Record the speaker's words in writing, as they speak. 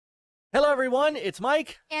Hello everyone, it's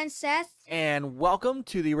Mike. And Seth. And welcome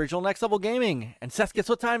to the original Next Level Gaming. And Seth, guess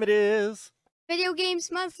what time it is? Video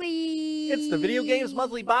Games Monthly. It's the Video Games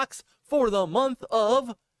Monthly box for the month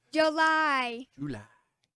of July.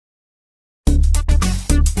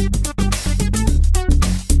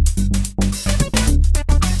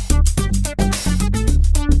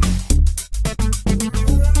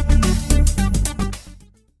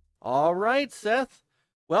 All right, Seth.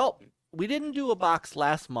 Well, we didn't do a box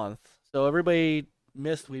last month, so everybody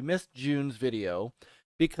we missed June's video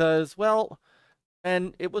because, well,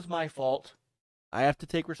 and it was my fault. I have to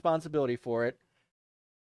take responsibility for it.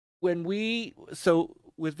 So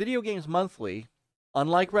with Video Games Monthly,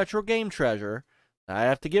 unlike Retro Game Treasure, I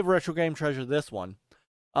have to give Retro Game Treasure this one.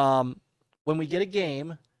 When we get a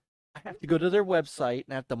game, I have to go to their website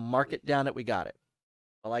and I have to mark it down that we got it.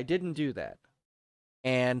 Well, I didn't do that.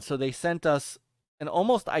 And so they sent us an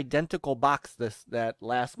almost identical box that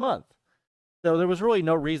last month. So there was really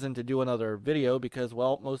no reason to do another video because,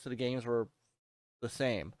 well, most of the games were the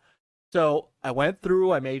same. So I went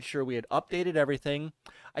through, I made sure we had updated everything.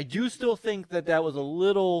 I do still think that was a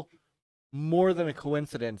little more than a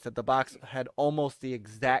coincidence that the box had almost the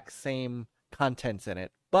exact same contents in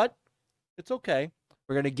it. But it's okay.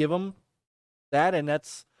 We're going to give them that, and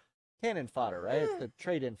that's cannon fodder, right? It's the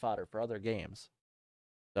trade-in fodder for other games.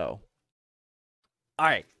 So, all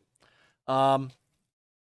right.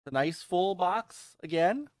 A nice full box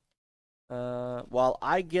again. While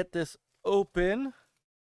I get this open,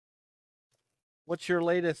 what's your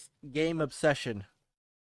latest game obsession?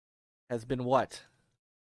 Has been what?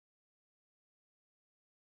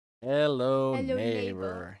 Hello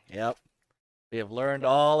Neighbor. Yep. We have learned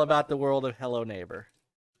all about the world of Hello Neighbor.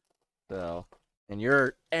 So, and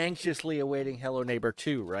you're anxiously awaiting Hello Neighbor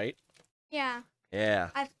 2, right? Yeah. Yeah.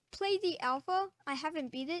 I've played the alpha. I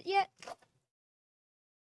haven't beat it yet.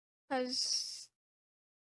 Because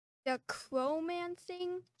the Crowman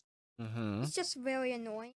thing is just very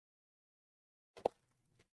annoying.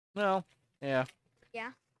 Well, yeah.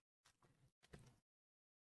 Yeah.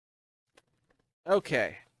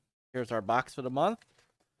 Okay. Here's our box for the month.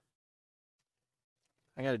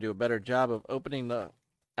 I gotta do a better job of opening the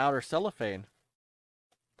outer cellophane.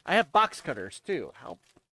 I have box cutters too.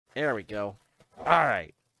 There we go. All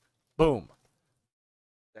right. Boom.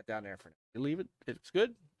 Put that down there for now. You leave it. It's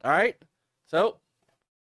good. All right. So,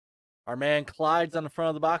 our man Clyde's on the front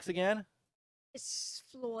of the box again. It's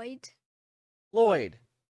Floyd. Floyd.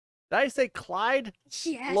 Did I say Clyde?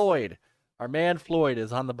 Yes. Floyd. Our man Floyd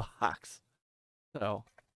is on the box. So,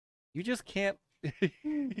 you just can't. All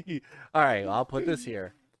right. Well, I'll put this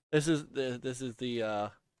here. This is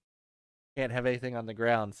the can't have anything on the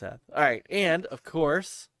ground, Seth. All right. And, of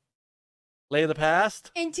course, Lay of the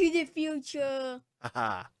Past. Into the future.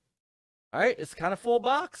 Haha. All right, it's kind of full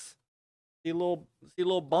box. See a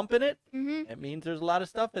little bump in it? It means there's a lot of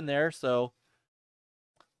stuff in there. So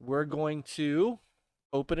we're going to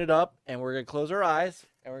open it up and we're gonna close our eyes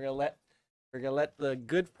and we're gonna let the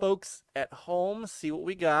good folks at home see what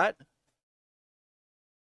we got.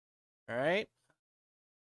 All right.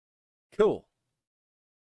 Cool.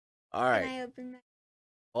 All right. Can I open that?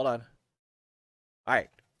 Hold on. All right.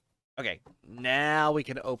 Okay. Now we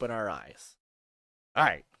can open our eyes. All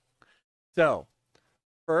right. So,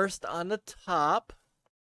 first on the top.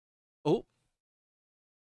 Oh.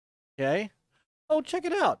 Okay. Oh, check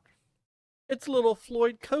it out. It's a little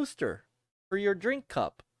Floyd coaster for your drink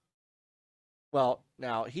cup. Well,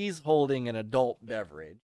 now he's holding an adult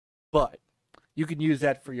beverage, but you can use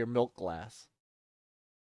that for your milk glass.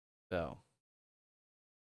 So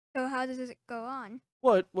how does it go on?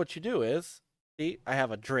 What you do is, see, I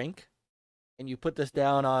have a drink, and you put this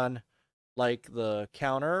down on like the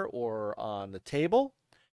counter or on the table,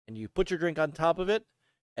 and you put your drink on top of it,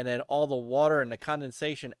 and then all the water and the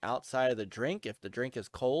condensation outside of the drink, if the drink is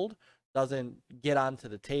cold, doesn't get onto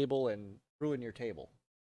the table and ruin your table.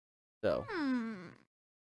 So,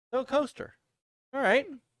 so coaster. All right.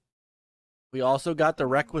 We also got the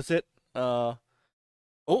requisite, we got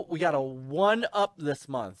a 1-up this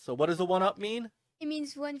month. So what does a 1-up mean? It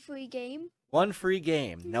means one free game. One free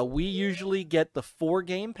game. Now, we usually get the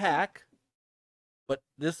 4-game pack, but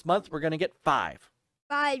this month we're going to get 5.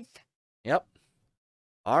 5. Yep.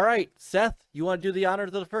 All right, Seth, you want to do the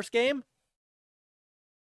honors of the first game?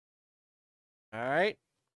 All right.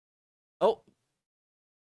 Oh.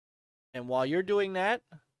 And while you're doing that,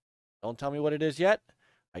 don't tell me what it is yet.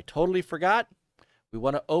 I totally forgot. We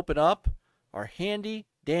want to open up our handy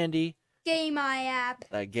dandy Game Eye app.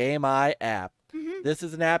 The Game Eye app. This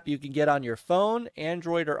is an app you can get on your phone,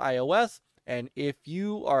 Android or iOS. And if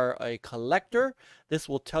you are a collector, this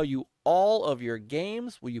will tell you all of your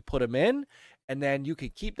games where you put them in, and then you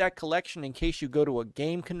could keep that collection in case you go to a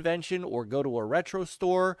game convention or go to a retro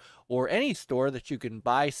store or any store that you can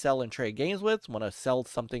buy, sell, and trade games with. Want to sell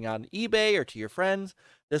something on eBay or to your friends,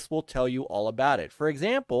 this will tell you all about it. For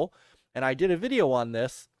example, and I did a video on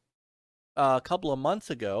this a couple of months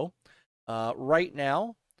ago, right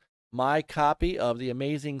now, my copy of The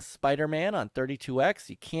Amazing Spider-Man on 32X,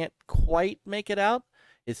 you can't quite make it out,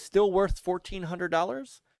 is still worth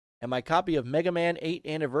 $1,400. And my copy of Mega Man 8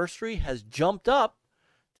 Anniversary has jumped up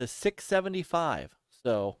to $675.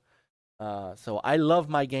 So I love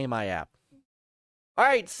my Game I app. All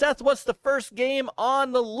right, Seth, what's the first game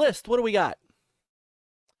on the list? What do we got?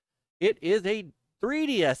 It is a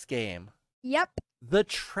 3DS game. Yep. The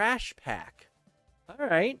Trash Pack. All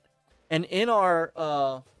right. And in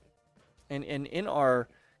our in our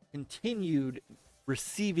continued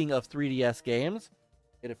receiving of 3DS games,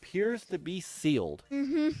 it appears to be sealed.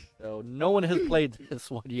 So no one has played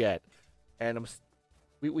this one yet. And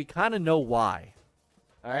we kind of know why.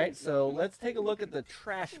 All right, so let's take a look at the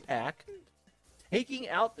Trash Pack. Taking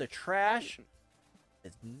out the trash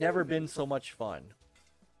has never been so much fun.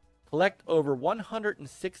 Collect over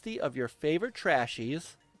 160 of your favorite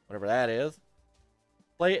trashies, whatever that is.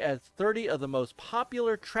 Play as 30 of the most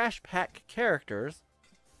popular Trash Pack characters.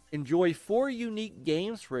 Enjoy 4 unique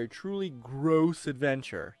games for a truly gross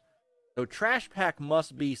adventure. So Trash Pack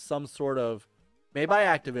must be some sort of, made by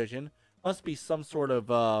Activision, must be some sort of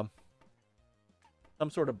brand.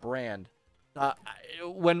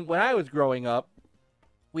 When I was growing up,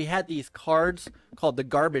 we had these cards called the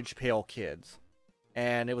Garbage Pail Kids,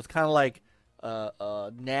 and it was kind of like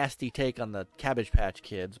a nasty take on the Cabbage Patch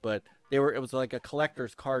Kids, but it was like a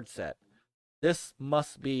collector's card set. This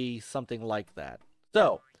must be something like that.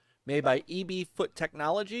 So, made by EB Foot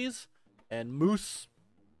Technologies and Moose,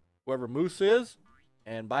 whoever Moose is,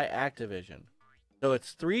 and by Activision. So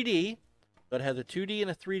it's 3D, but it has a 2D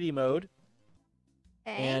and a 3D mode.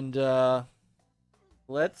 Okay. And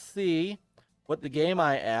let's see what the Game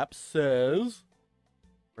I app says.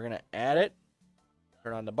 We're going to add it.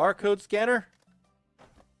 Turn on the barcode scanner.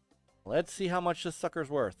 Let's see how much this sucker's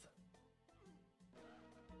worth.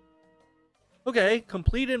 Okay,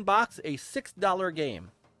 complete in box, a $6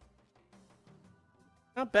 game.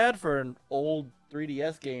 Not bad for an old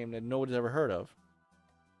 3DS game that nobody's ever heard of.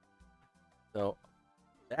 So,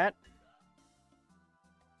 that,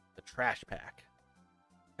 the Trash Pack.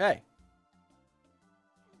 Okay.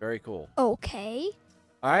 Very cool. Okay.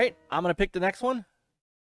 All right, I'm going to pick the next one.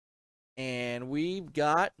 And we've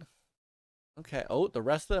got, okay, oh, the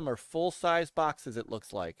rest of them are full-size boxes, it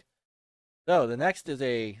looks like. So, the next is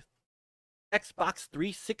a Xbox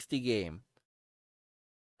 360 game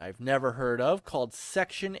I've never heard of, called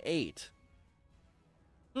Section 8.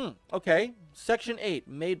 Okay. Section 8,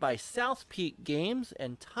 made by South Peak Games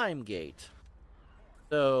and Timegate.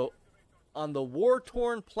 So, on the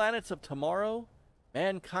war-torn planets of tomorrow,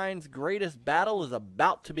 mankind's greatest battle is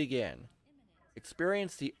about to begin.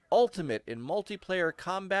 Experience the ultimate in multiplayer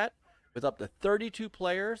combat with up to 32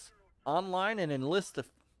 players online and enlist the...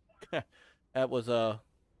 that was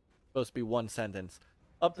supposed to be one sentence.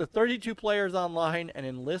 Up to 32 players online and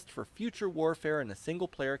enlist for future warfare in a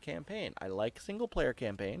single-player campaign. I like single-player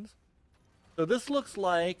campaigns. So this looks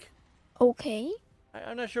like... Okay.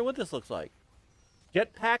 I'm not sure what this looks like.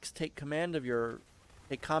 Jetpacks take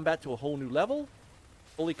combat to a whole new level.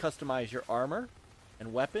 Fully customize your armor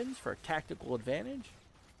and weapons for a tactical advantage.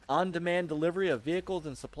 On-demand delivery of vehicles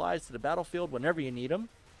and supplies to the battlefield whenever you need them.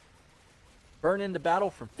 Burn into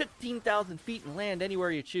battle from 15,000 feet and land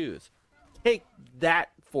anywhere you choose. Take that,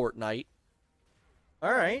 Fortnite.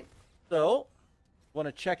 All right. So, want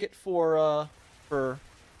to check it for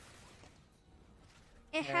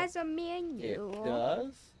It has a menu. It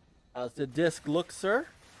does. How's the disc look, sir?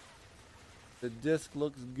 The disc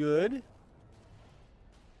looks good.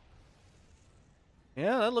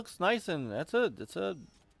 Yeah, that looks nice, and that's a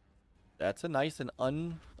nice and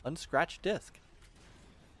unscratched disc.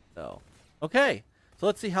 So, okay. So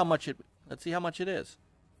let's see how much it is.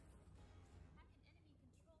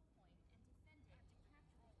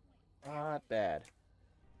 Not bad.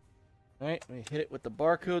 All right, let me hit it with the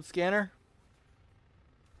barcode scanner.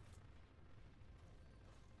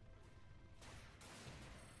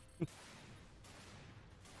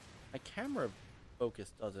 My camera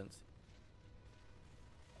focus doesn't.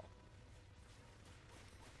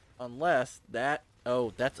 Unless that...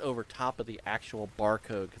 Oh, that's over top of the actual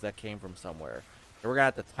barcode because that came from somewhere. So we're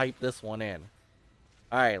going to have to type this one in.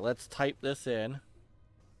 Alright, let's type this in.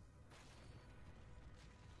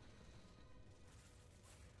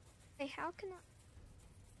 Hey, how can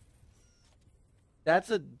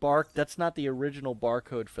That's not the original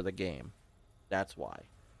barcode for the game. That's why.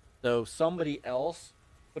 So somebody else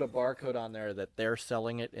put a barcode on there that they're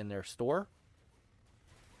selling it in their store.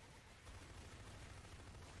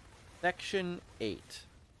 Section 8.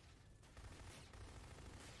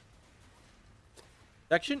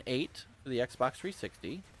 Section 8 for the Xbox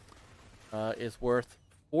 360 is worth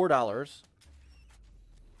 $4.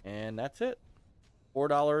 And that's it.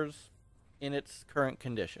 $4 in its current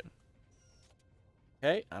condition.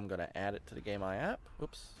 Okay, I'm going to add it to the Game Eye app.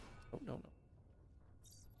 Whoops. Oh, no.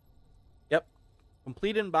 Yep.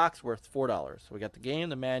 Complete in box worth $4. So we got the game,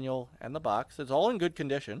 the manual, and the box. It's all in good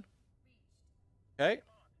condition. Okay.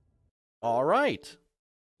 All right.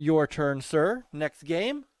 Your turn, sir. Next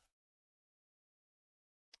game.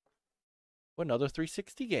 Another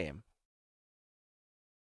 360 game.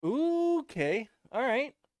 Okay. All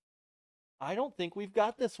right. I don't think we've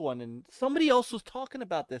got this one. And somebody else was talking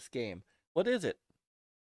about this game. What is it?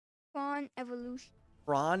 Tron Evolution.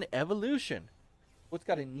 Tron Evolution. Oh, it's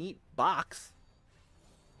got a neat box.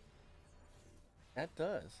 That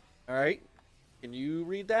does. All right. Can you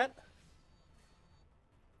read that?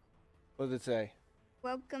 What does it say?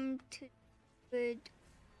 Welcome to the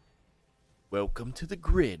Welcome to the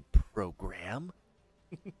Grid program.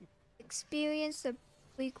 experience the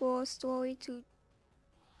prequel story to.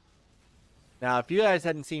 Now, if you guys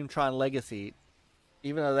hadn't seen Tron Legacy,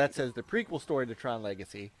 even though that says the prequel story to Tron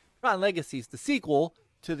Legacy is the sequel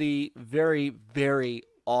to the very, very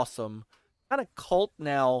awesome, kind of cult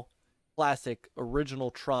now, classic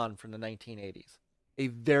original Tron from the 1980s. A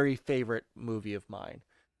very favorite movie of mine.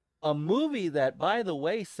 A movie that, by the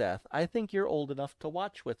way, Seth, I think you're old enough to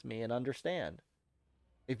watch with me and understand.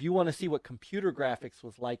 If you want to see what computer graphics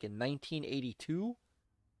was like in 1982,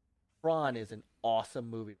 Tron is an awesome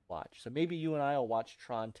movie to watch. So maybe you and I will watch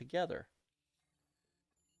Tron together.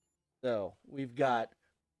 So we've got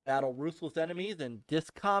battle ruthless enemies and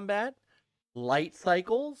disc combat, light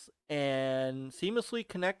cycles, and seamlessly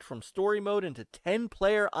connect from story mode into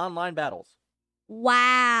 10-player online battles.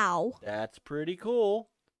 Wow. That's pretty cool.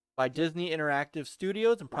 By Disney Interactive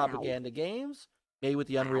Studios and Propaganda Games, made with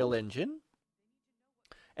the Unreal Engine.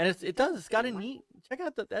 And it's got a neat, check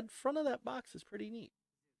out that front of that box is pretty neat.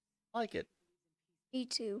 I like it. Me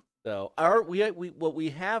too. So what we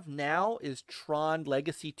have now is Tron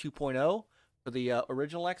Legacy 2.0 for the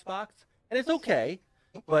original Xbox, and it's okay,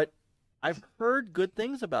 but I've heard good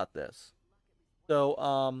things about this.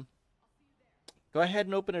 So go ahead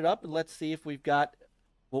and open it up and let's see if we've got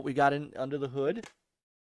what we got in under the hood.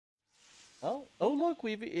 Oh look,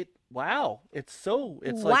 wow. It's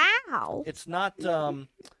like, wow. it's not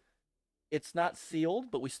sealed,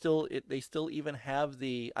 but they still even have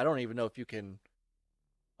the, I don't even know if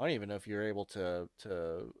you're able to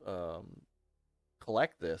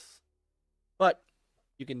collect this, but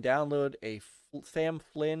you can download a Sam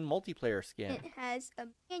Flynn multiplayer scan. It has a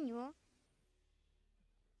manual,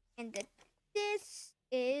 and this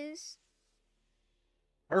is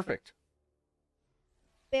Perfect.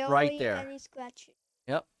 barely Right there. any scratches.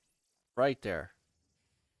 Yep. Right there.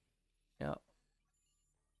 Yep.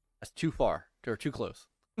 That's too far. Or too close.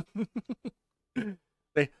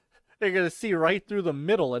 They're going to see right through the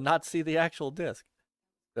middle and not see the actual disc.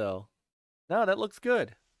 So, no, that looks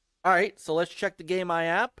good. All right, so let's check the Game Eye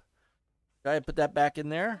app. Go ahead and put that back in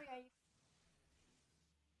there.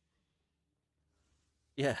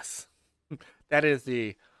 Yes. That is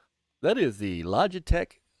the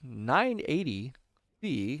Logitech 980C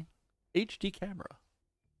HD camera.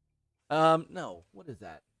 No, what is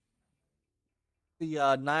that? The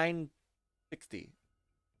 960.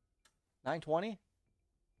 920?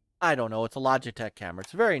 I don't know. It's a Logitech camera.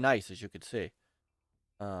 It's very nice, as you can see.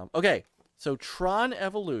 Okay, so Tron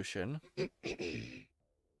Evolution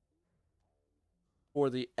for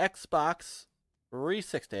the Xbox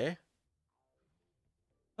 360.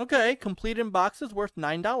 Okay, complete in box is worth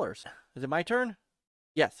 $9. Is it my turn?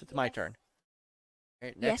 Yes, it's my turn. All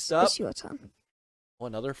right, next Yes, up, it's your turn.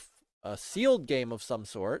 another sealed game of some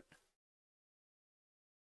sort.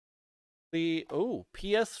 The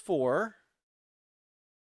PS4.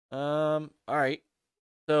 All right.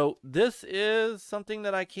 So this is something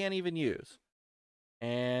that I can't even use,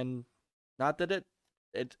 and not that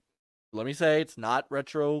it. Let me say it's not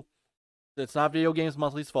retro. It's not Video Games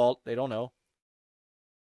Monthly's fault. They don't know.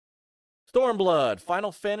 Stormblood,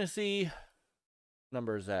 Final Fantasy.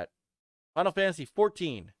 Number is that? Final Fantasy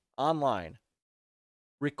 14 online.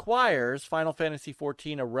 Requires Final Fantasy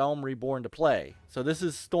 14 A Realm Reborn to play. So this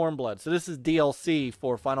is Stormblood. So this is DLC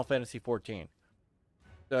for Final Fantasy 14.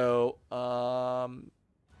 So,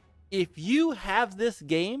 if you have this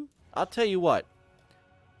game, I'll tell you what.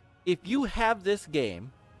 if you have this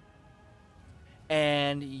game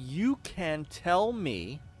and you can tell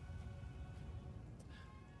me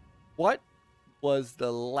what was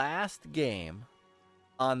the last game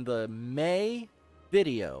on the May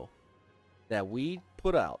video that we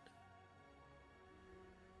put out,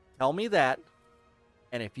 tell me that,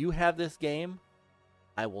 and if you have this game,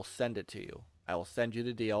 I will send it to you. I will send you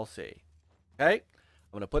the DLC. Okay?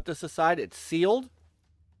 I'm going to put this aside. It's sealed,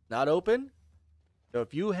 not open. So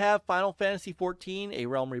if you have Final Fantasy XIV, A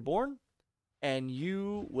Realm Reborn, and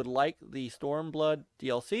you would like the Stormblood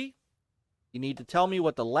DLC, you need to tell me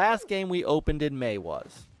what the last game we opened in May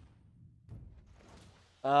was.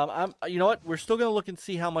 You know what? We're still going to look and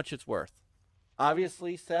see how much it's worth.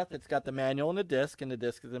 Obviously, Seth, it's got the manual and the disc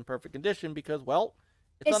is in perfect condition because, well,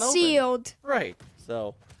 it's unopened. Sealed. Right.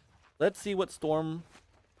 So, let's see what Storm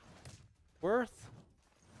worth.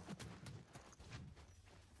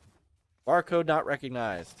 Barcode not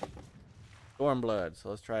recognized. Stormblood. So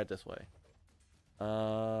let's try it this way.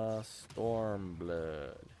 Stormblood.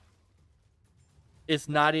 It's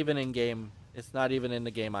not even in game. It's not even in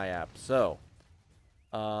the Game I app. So,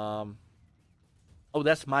 oh,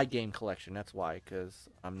 that's my game collection. That's why, because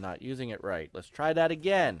I'm not using it right. Let's try that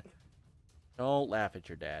again. Don't laugh at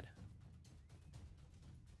your dad.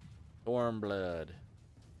 Stormblood.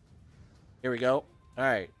 Here we go. All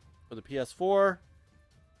right, for the PS4,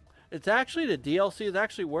 it's actually, the DLC is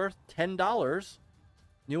actually worth $10,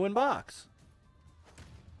 new in box.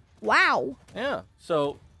 Wow. Yeah.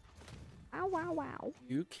 So. Wow, wow, wow.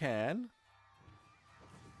 You can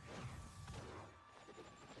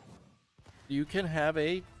have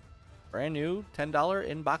a brand new $10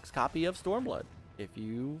 in-box copy of Stormblood if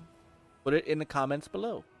you put it in the comments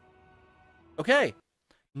below. Okay,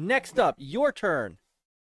 next up, your turn.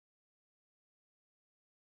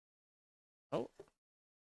 Oh,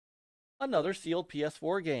 another sealed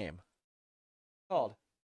PS4 game called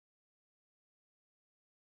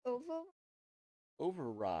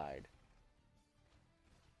Override.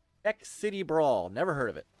 X City Brawl. Never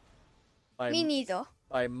heard of it. Me neither.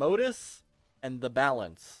 By Mullis and The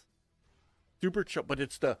Balance. But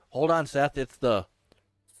it's the, hold on, Seth, it's the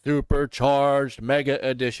Supercharged Mega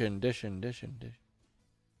Edition.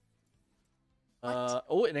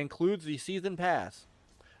 Oh, it includes the Season Pass.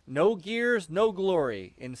 No gears, no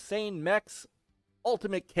glory. Insane mechs,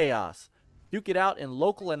 ultimate chaos. Duke it out in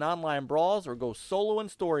local and online brawls or go solo in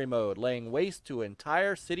story mode, laying waste to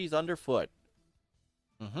entire cities underfoot.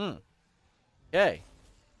 Okay.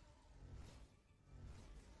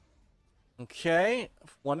 Okay.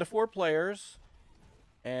 1 to 4 players.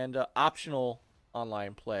 And optional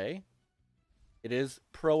online play. It is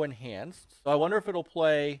pro enhanced. So I wonder if it'll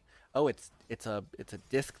play. Oh, it's a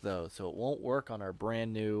disc though, so it won't work on our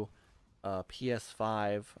brand new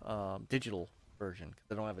PS5 digital version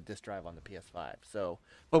because I don't have a disc drive on the PS5. So,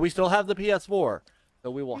 but we still have the PS4.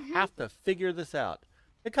 So we will have to figure this out.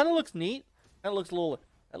 It kind of looks neat. Kind of looks a little.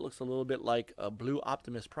 That looks a little bit like a Blue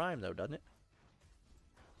Optimus Prime, though, doesn't it?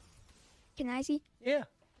 Can I see? Yeah. A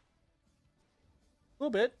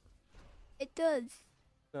little bit. It does.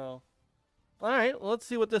 So, all right. Well, let's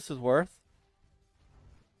see what this is worth.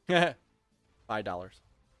 $5.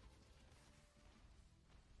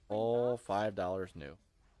 Oh, $5 new.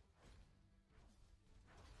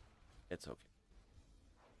 It's okay.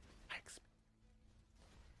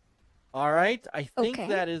 All right. I think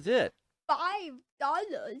that is it. $5.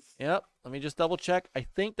 Yep. Let me just double check. I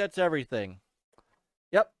think that's everything.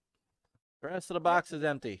 Yep. The rest of the box is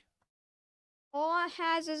empty. All it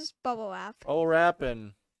has is bubble wrap. Bubble wrap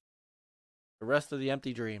and the rest of the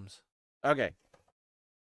empty dreams. Okay.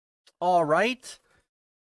 All right.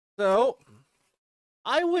 So,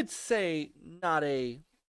 I would say not a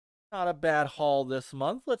bad haul this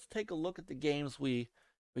month. Let's take a look at the games we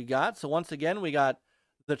got. So once again, we got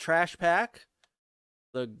the Trash Pack,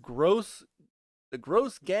 the gross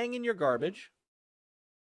gang in your garbage,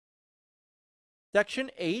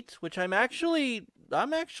 Section 8, which I'm actually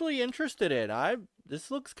interested in.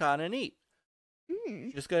 This looks kind of neat.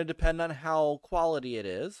 Just going to depend on how quality it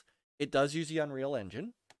is. It does use the Unreal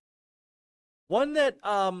Engine. One that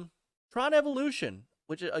Tron Evolution,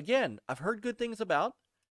 which again I've heard good things about,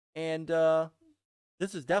 and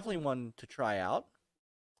this is definitely one to try out.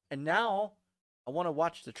 And now I want to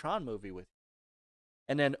watch the Tron movie with you.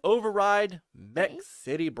 And then Override Mech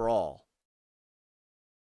City Brawl.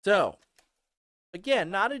 So, again,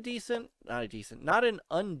 not an undecent, not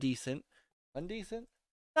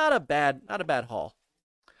a bad haul.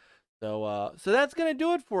 So that's gonna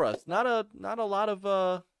do it for us. Not a lot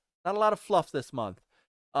of fluff this month.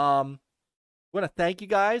 I want to thank you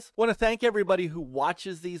guys. Want to thank everybody who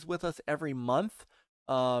watches these with us every month.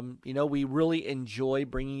 You know, we really enjoy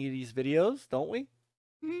bringing you these videos, don't we?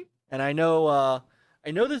 Mhm. And I know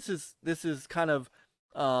this is kind of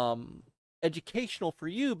educational for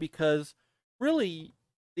you, because really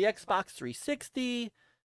the Xbox 360,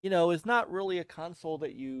 you know, is not really a console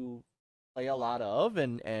that you play a lot of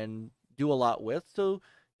and do a lot with. So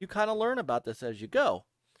you kind of learn about this as you go.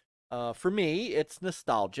 For me, it's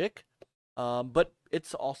nostalgic, but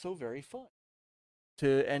it's also very fun.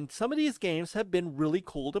 And some of these games have been really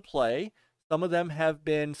cool to play. Some of them have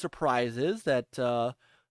been surprises that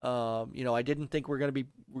you know, I didn't think we're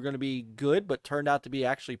gonna be good, but turned out to be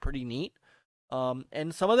actually pretty neat.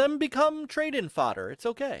 And some of them become trade-in fodder. It's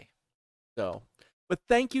okay. So, but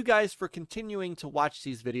thank you guys for continuing to watch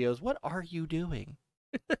these videos. What are you doing?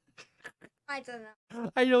 I don't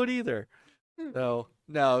know. I don't either. So,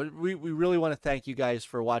 no, we really want to thank you guys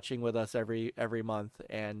for watching with us every month,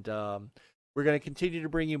 and we're going to continue to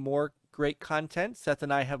bring you more great content. Seth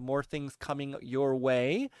and I have more things coming your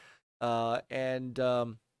way, and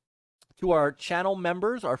to our channel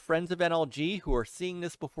members, our friends of NLG who are seeing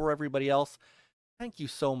this before everybody else, thank you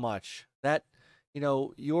so much. That, you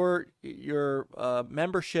know, your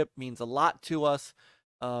membership means a lot to us.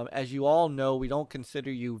 As you all know, we don't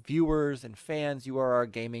consider you viewers and fans. You are our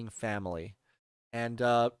gaming family. And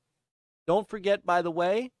don't forget, by the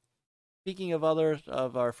way, speaking of others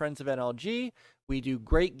of our friends of NLG, we do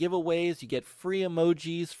great giveaways. You get free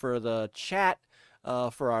emojis for the chat,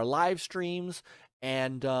 for our live streams,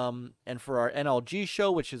 and for our NLG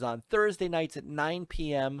show, which is on Thursday nights at 9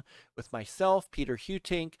 p.m. with myself, Peter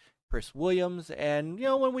Hutink, Chris Williams, and, you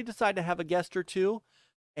know, when we decide to have a guest or two.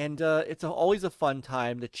 And it's always a fun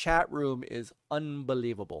time. The chat room is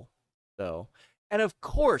unbelievable. So, and of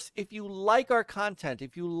course, if you like our content,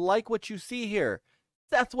 if you like what you see here,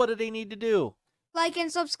 that's what they need to do. Like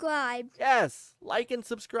and subscribe. Yes, like and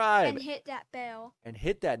subscribe. And hit that bell. And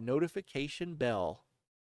hit that notification bell.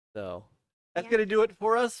 So, that's going to do it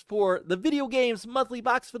for us for the Video Games Monthly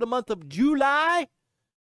Box for the month of July.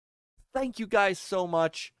 Thank you guys so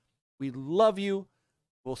much. We love you.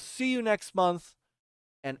 We'll see you next month.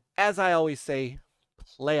 And as I always say,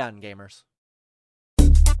 play on, gamers.